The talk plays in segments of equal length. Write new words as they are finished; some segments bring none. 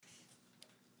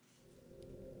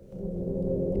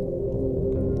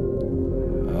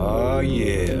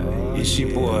It's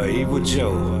your boy, Evil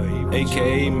Joe,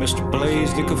 aka Mr.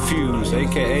 Blaze the Confused,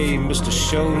 aka Mr.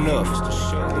 Show Enough,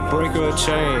 the breaker of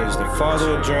chains, the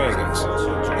father of dragons,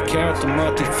 the Count of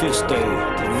Monte Fisto,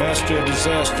 the master of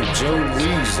disaster, Joe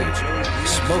Weezy,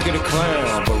 Smokey the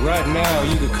Clown, but right now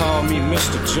you can call me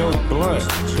Mr. Joe Blunt,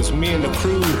 cause me and the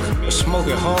crew are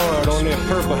smoking hard on that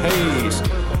purple haze,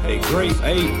 a grape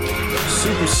 8,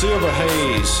 super silver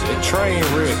haze, a train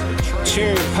wreck,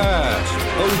 cherry pie,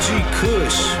 OG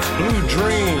Kush, Blue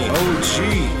Dream, OG.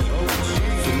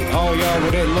 For all y'all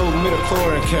with that low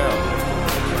midichlorian count.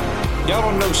 Y'all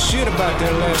don't know shit about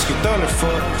that Alaska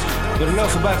Thunderfuck, but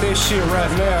enough about that shit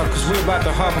right now, cause we about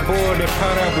to hop aboard that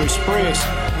Pineapple Express.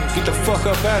 Get the fuck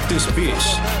up out this bitch.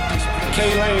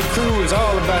 K-Lane crew is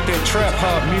all about that trap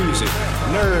hop music,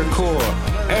 nerdcore,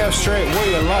 abstract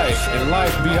way of life, and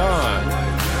life beyond.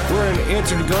 We're an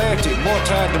intergalactic,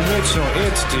 multi-dimensional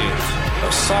entity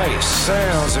of sights,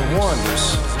 sounds, and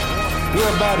wonders. We're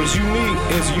about as unique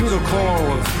as a unicorn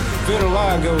with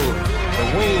vitiligo and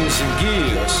wings and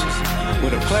gills,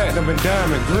 with a platinum and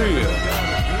diamond grill,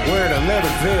 wearing a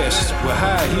leather vest with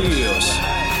high heels.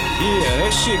 Yeah,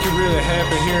 that shit can really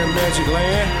happen here in Magic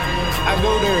Land. I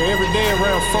go there every day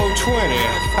around 420.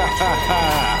 Ha ha ha.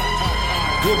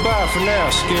 Goodbye for now,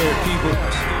 scared people.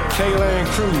 K-Lane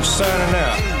Crew signing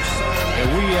out. And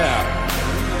we out.